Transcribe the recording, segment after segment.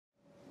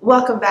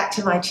Welcome back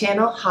to my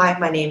channel. Hi,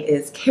 my name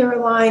is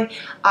Caroline.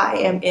 I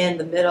am in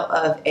the middle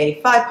of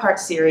a 5-part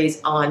series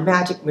on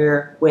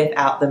MagicMirror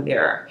without the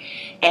mirror.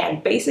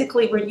 And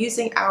basically we're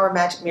using our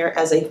MagicMirror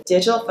as a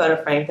digital photo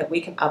frame that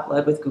we can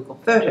upload with Google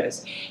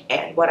Photos.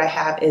 And what I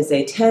have is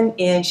a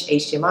 10-inch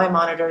HDMI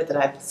monitor that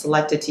I've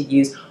selected to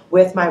use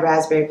with my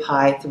Raspberry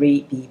Pi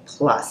 3B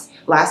Plus.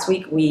 Last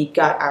week we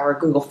got our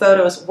Google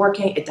Photos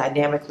working. It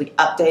dynamically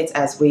updates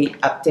as we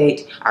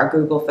update our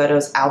Google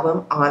Photos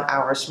album on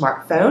our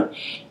smartphone,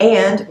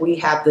 and we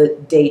have the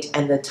date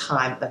and the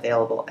time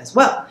available as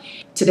well.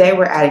 Today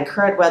we're adding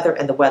current weather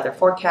and the weather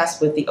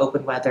forecast with the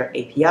Open Weather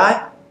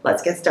API.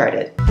 Let's get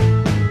started.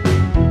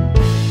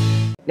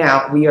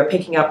 Now we are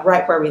picking up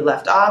right where we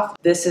left off.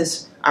 This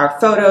is our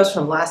photos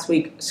from last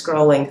week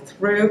scrolling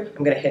through.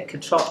 I'm going to hit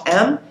Control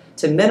M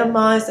to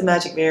minimize the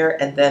MagicMirror,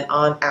 and then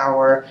on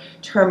our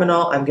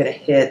terminal I'm going to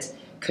hit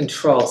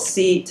Control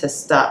C to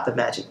stop the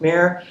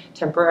MagicMirror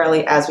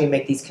temporarily as we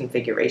make these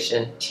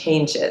configuration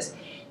changes.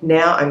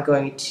 Now I'm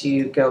going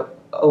to go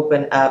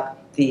open up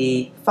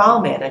the file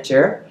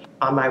manager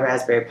on my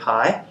Raspberry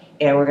Pi,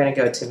 and we're going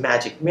to go to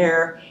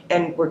MagicMirror,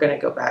 and we're going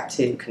to go back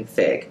to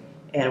config,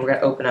 and we're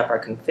going to open up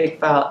our config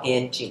file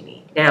in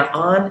Genie. Now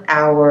on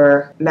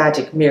our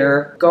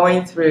MagicMirror,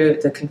 going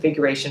through the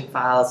configuration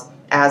files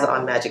as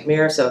on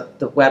MagicMirror, so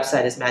the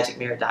website is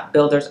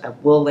magicmirror.builders. I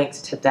will link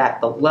to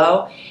that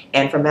below.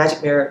 And from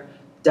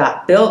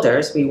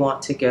magicmirror.builders, we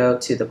want to go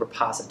to the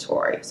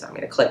repository. So I'm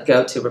going to click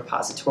Go to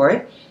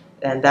Repository,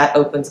 and that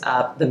opens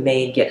up the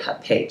main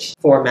GitHub page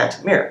for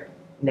MagicMirror.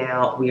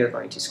 Now we are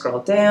going to scroll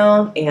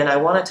down, and I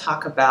want to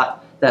talk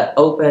about the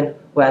Open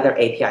Weather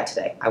API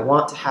today. I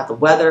want to have the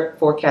weather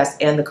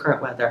forecast and the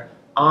current weather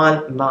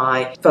on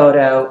my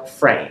photo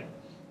frame.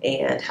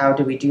 And how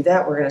do we do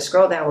that? We're going to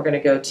scroll down. We're going to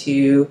go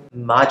to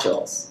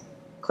Modules.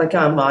 Click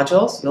on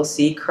Modules. You'll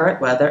see Current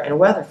Weather and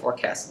Weather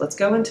Forecast. Let's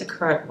go into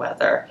Current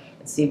Weather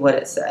and see what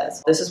it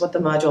says. This is what the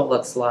module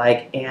looks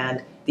like,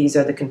 and these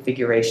are the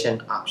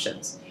configuration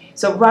options.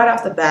 So right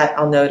off the bat,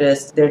 I'll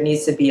notice there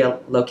needs to be a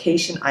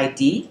location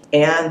ID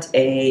and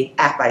a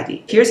app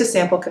ID. Here's a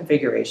sample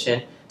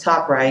configuration.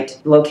 Top right,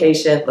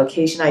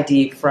 location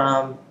ID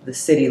from the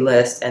city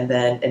list, and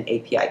then an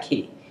API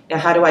key. Now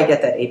how do I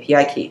get that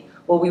API key?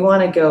 Well, we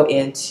want to go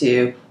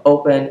into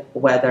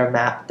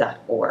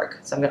openweathermap.org.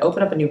 So I'm going to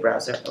open up a new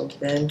browser,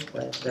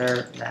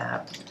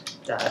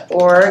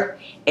 openweathermap.org,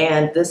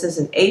 and this is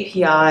an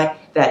API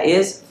that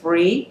is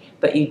free,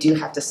 but you do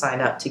have to sign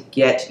up to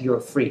get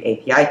your free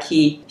API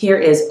key. Here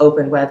is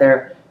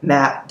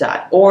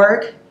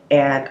openweathermap.org,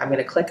 and I'm going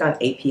to click on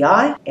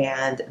API,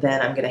 and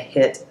then I'm going to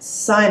hit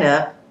sign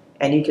up,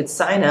 and you can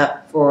sign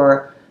up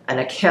for an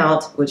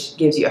account which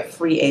gives you a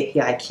free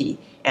API key.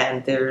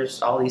 And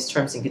there's all these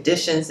terms and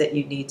conditions that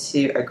you need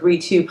to agree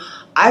to.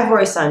 I've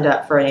already signed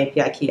up for an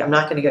API key. I'm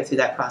not going to go through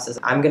that process.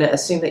 I'm going to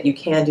assume that you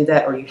can do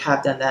that, or you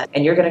have done that,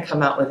 and you're going to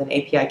come out with an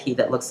API key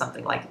that looks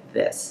something like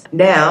this.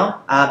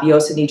 Now, you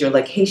also need your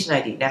location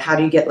ID. Now, how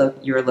do you get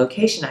your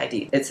location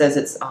ID? It says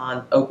it's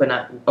on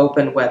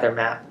Open Weather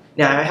Map.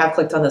 Now, I have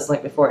clicked on this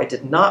link before. It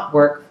did not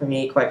work for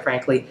me, quite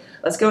frankly.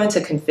 Let's go into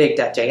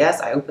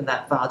config.js. I opened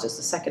that file just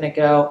a second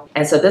ago.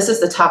 And so this is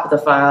the top of the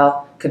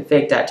file,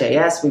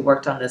 config.js. We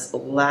worked on this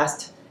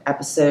last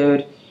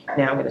episode.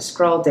 Now I'm going to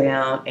scroll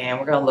down, and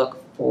we're going to look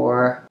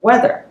for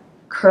weather,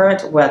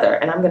 current weather.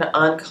 And I'm going to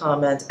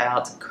uncomment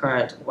out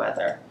current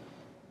weather.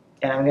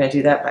 And I'm going to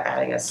do that by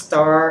adding a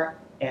star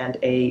and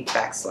a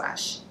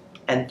backslash.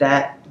 And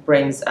that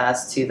brings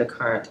us to the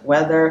current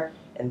weather.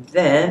 And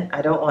then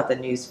I don't want the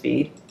news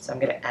feed, so I'm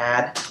going to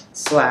add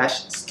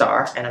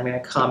 /star, and I'm going to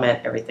comment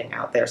everything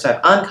out there. So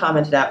I've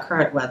uncommented out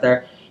current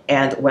weather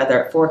and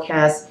weather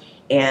forecast,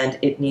 and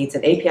it needs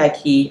an API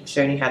key,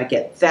 showing you how to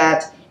get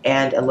that,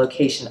 and a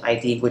location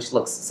ID, which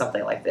looks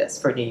something like this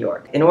for New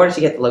York. In order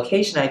to get the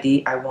location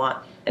ID, I want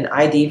an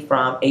ID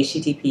from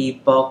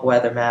http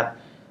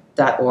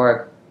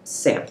bulkweathermap.org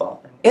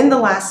sample. In the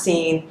last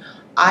scene,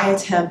 I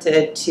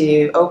attempted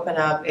to open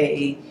up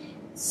a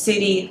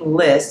city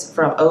list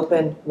from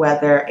Open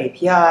Weather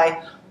API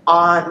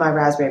on my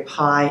Raspberry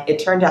Pi. It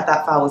turned out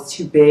that file was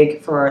too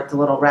big for the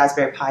little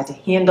Raspberry Pi to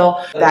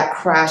handle. That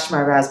crashed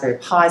my Raspberry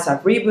Pi, so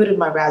I've rebooted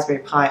my Raspberry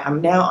Pi.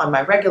 I'm now on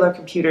my regular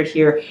computer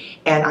here,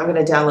 and I'm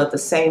going to download the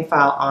same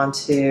file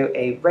onto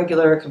a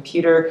regular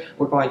computer.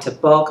 We're going to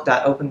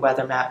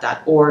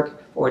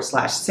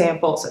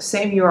bulk.openweathermap.org/sample, so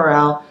same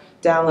URL,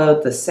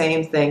 download the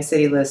same thing,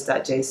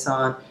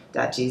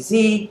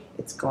 citylist.json.gz.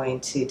 It's going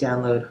to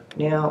download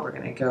now. We're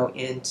going to go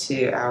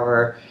into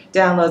our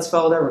downloads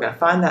folder. We're going to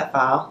find that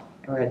file,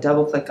 and we're going to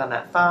double click on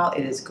that file.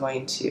 It is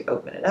going to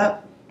open it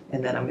up,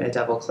 and then I'm going to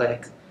double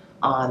click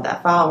on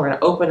that file. We're going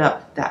to open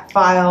up that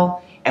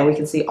file, and we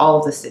can see all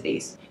of the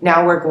cities.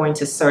 Now we're going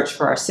to search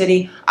for our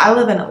city. I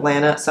live in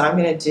Atlanta, so I'm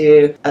going to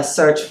do a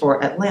search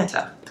for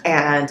Atlanta,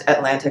 and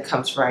Atlanta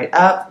comes right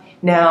up.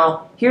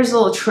 Now here's a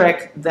little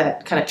trick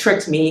that kind of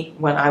tricked me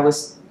when I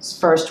was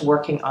first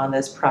working on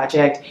this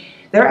project.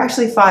 There are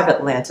actually 5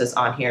 Atlantas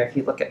on here if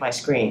you look at my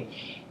screen,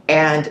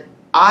 and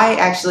I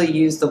actually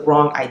used the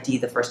wrong ID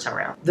the first time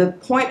around. The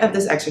point of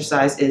this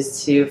exercise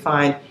is to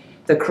find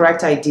the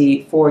correct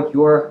ID for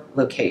your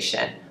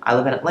location. I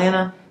live in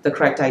Atlanta. The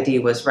correct ID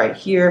was right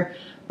here,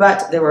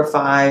 but there were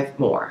 5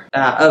 more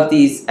of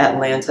these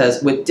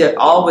Atlantas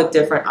all with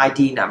different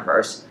ID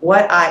numbers.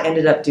 What I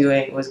ended up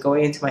doing was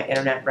going into my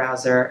internet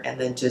browser and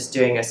then just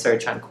doing a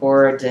search on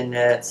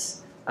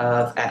coordinates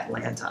of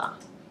Atlanta.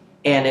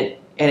 And it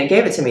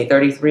gave it to me,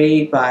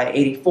 33 by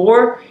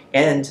 84.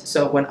 And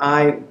so when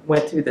I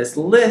went through this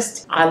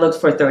list, I looked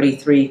for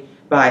 33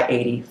 by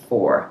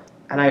 84.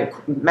 And I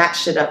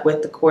matched it up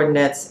with the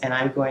coordinates, and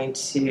I'm going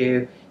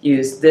to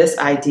use this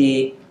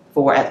ID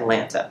for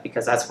Atlanta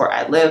because that's where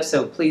I live.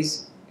 So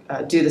please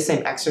do the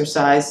same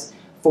exercise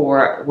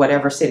for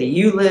whatever city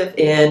you live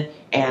in.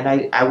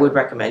 And I would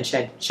recommend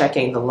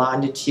checking the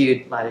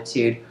longitude,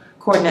 latitude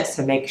coordinates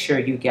to make sure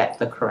you get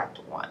the correct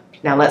one.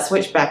 Now let's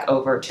switch back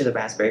over to the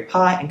Raspberry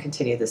Pi and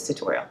continue this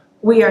tutorial.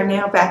 We are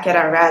now back at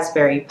our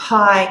Raspberry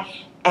Pi,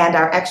 and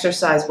our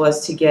exercise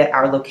was to get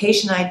our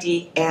location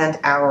ID and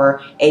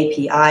our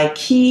API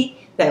key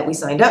that we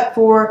signed up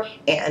for,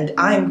 and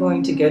I'm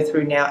going to go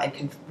through now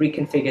and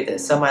reconfigure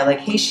this. So my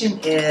location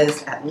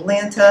is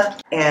Atlanta,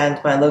 and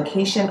my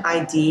location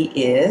ID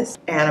is,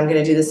 and I'm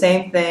going to do the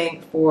same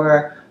thing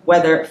for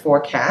weather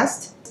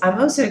forecast. I'm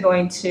also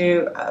going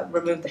to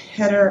remove the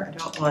header. I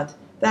don't want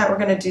that. We're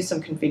going to do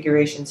some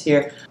configurations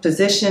here.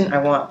 Position, I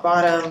want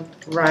bottom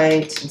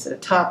right instead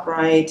of top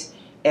right,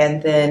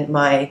 and then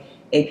my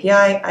API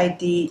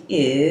ID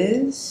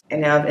is,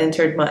 and now I've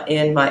entered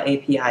in my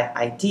API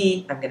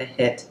ID. I'm going to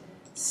hit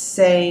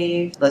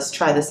save. Let's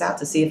try this out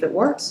to see if it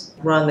works.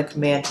 Run the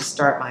command to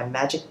start my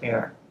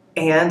MagicMirror.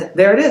 And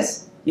there it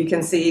is. You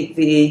can see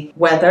the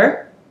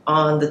weather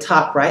on the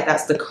top right.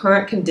 That's the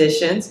current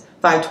conditions.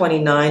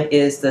 5:29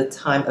 is the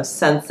time of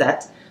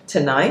sunset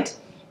tonight.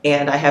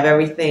 And I have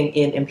everything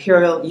in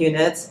imperial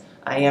units.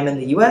 I am in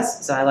the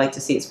US, so I like to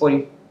see it's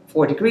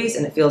 44 degrees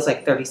and it feels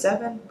like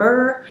 37.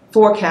 Brr.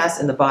 Forecast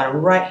in the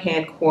bottom right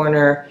hand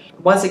corner.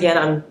 Once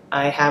again,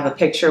 I have a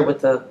picture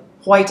with the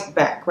white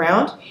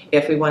background.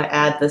 If we want to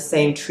add the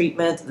same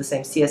treatment, the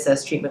same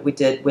CSS treatment we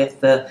did with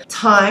the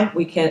time,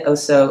 we can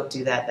also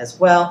do that as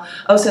well.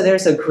 Also,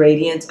 there's a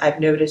gradient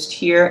I've noticed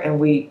here, and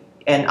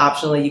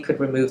optionally you could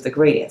remove the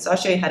gradient. So I'll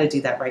show you how to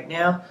do that right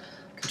now.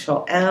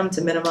 Control M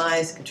to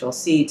minimize, Control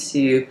C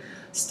to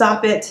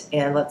stop it,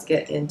 and let's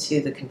get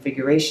into the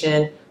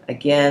configuration.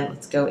 Again,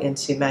 let's go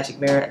into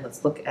MagicMirror and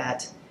let's look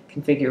at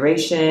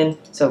configuration.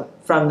 So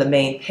from the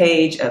main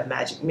page of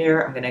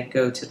MagicMirror, I'm going to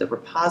go to the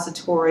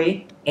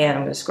repository, and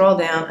I'm going to scroll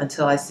down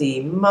until I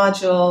see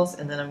modules,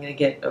 and then I'm going to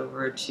get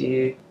over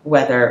to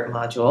weather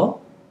module,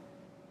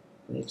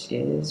 which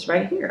is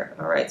right here.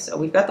 All right, so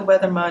we've got the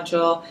weather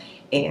module,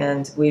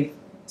 and we've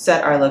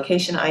set our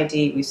location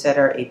ID, we've set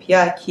our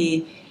API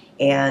key,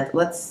 and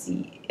let's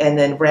see, and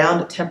then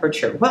round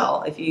temperature.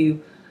 Well,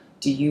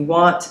 do you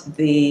want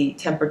the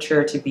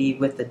temperature to be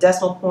with the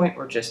decimal point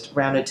or just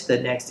rounded to the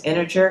next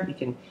integer? You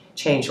can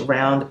change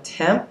round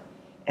temp,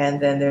 and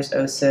then there's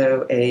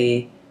also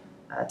a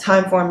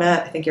time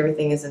format. I think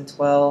everything is in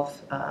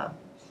 12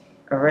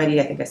 already.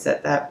 I think I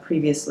set that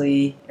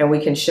previously, and we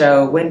can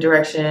show wind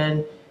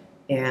direction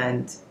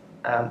and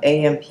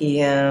AM,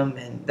 PM,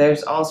 and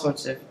there's all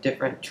sorts of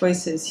different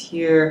choices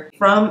here.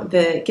 From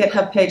the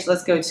GitHub page,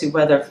 let's go to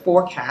weather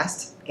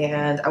forecast,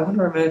 and I want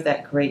to remove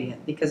that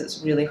gradient because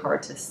it's really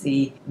hard to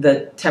see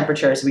the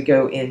temperature as we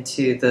go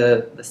into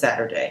the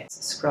Saturday.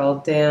 Scroll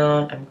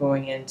down, I'm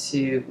going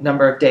into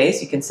number of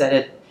days. You can set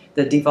it,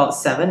 the default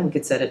 7, we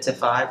could set it to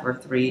 5 or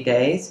 3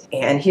 days,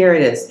 and here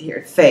it is,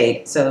 here,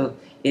 fade. So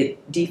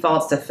it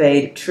defaults to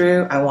fade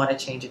true. I want to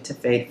change it to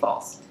fade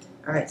false.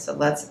 All right, so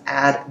let's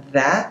add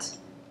that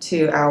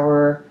to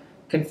our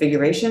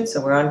configuration.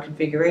 So we're on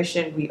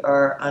configuration, we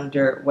are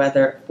under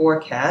weather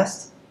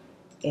forecast,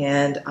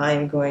 and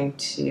I'm going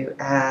to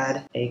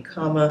add a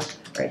comma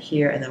right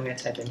here, and then I'm going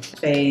to type in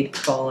fade :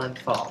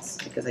 false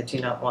because I do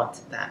not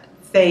want that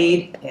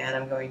fade, and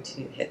I'm going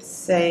to hit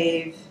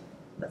save.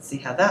 Let's see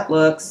how that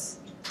looks.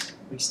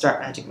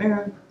 Restart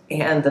MagicMirror,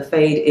 and the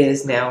fade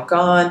is now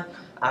gone.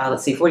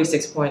 Let's see,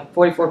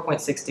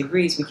 44.6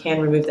 degrees. We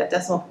can remove that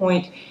decimal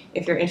point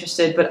if you're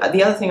interested. But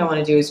the other thing I want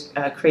to do is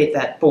create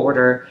that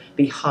border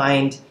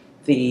behind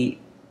the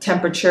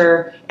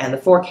temperature and the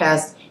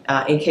forecast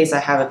in case I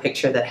have a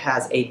picture that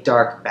has a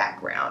dark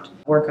background.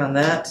 Work on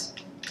that.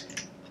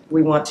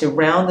 We want to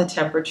round the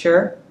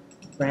temperature,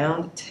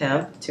 round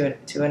temp to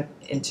an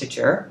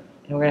integer,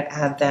 and we're going to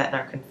add that in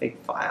our config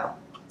file.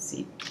 Let's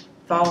see,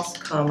 false,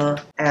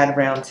 comma, add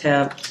round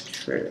temp,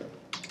 true.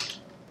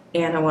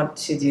 And I want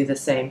to do the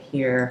same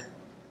here.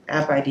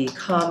 App ID,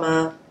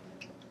 comma,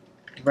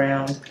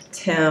 round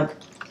temp,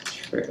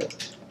 true.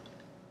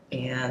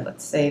 And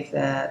let's save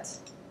that.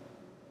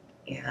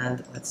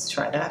 And let's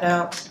try that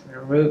out.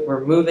 We're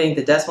removing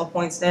the decimal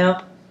points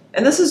now.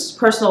 And this is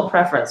personal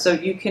preference. So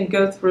you can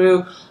go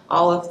through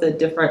all of the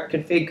different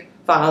config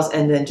files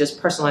and then just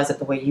personalize it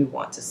the way you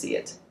want to see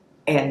it.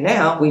 And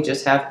now we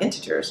just have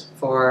integers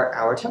for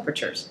our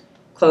temperatures.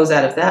 close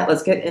out of that.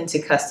 Let's get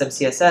into custom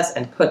CSS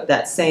and put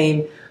that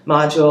same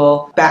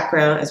module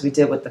background as we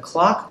did with the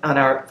clock on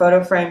our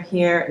photo frame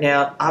here.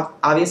 Now,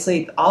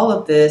 obviously, all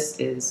of this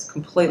is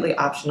completely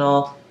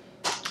optional.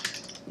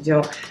 You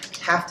don't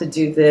have to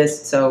do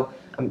this. So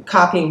I'm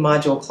copying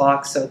module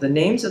clock. So the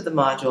names of the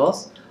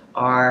modules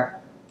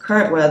are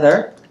current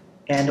weather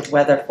and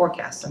weather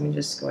forecast. I'm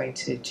just going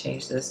to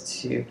change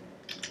this to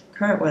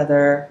current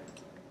weather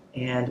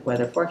and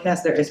weather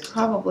forecast. There is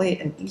probably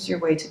an easier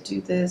way to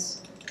do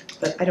this,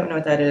 but I don't know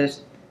what that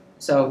is.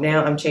 So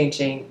now I'm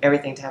changing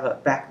everything to have a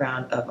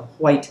background of a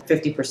white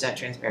 50%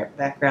 transparent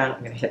background. I'm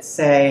going to hit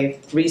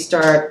save,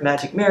 restart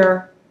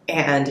MagicMirror,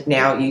 and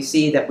now you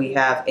see that we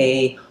have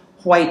a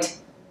white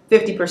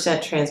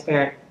 50%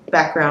 transparent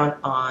background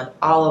on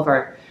all of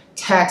our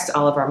text,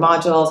 all of our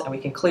modules, and we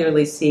can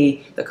clearly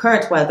see the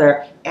current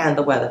weather and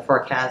the weather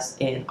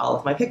forecast in all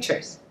of my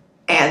pictures.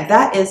 And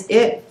that is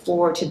it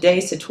for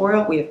today's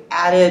tutorial. We have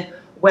added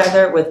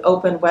weather with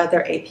Open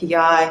Weather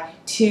API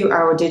to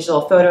our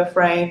digital photo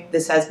frame.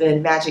 This has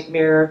been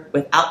MagicMirror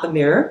without the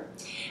mirror.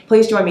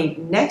 Please join me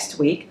next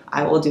week.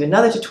 I will do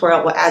another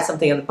tutorial. We'll add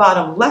something in the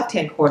bottom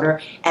left-hand corner,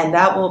 and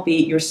that will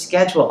be your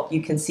schedule.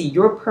 You can see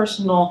your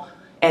personal,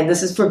 and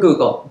this is for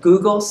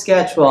Google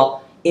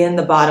schedule in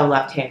the bottom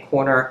left-hand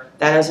corner.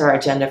 That is our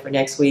agenda for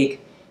next week.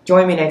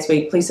 Join me next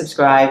week. Please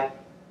subscribe.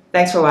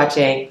 Thanks for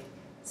watching.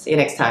 See you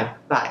next time.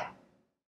 Bye.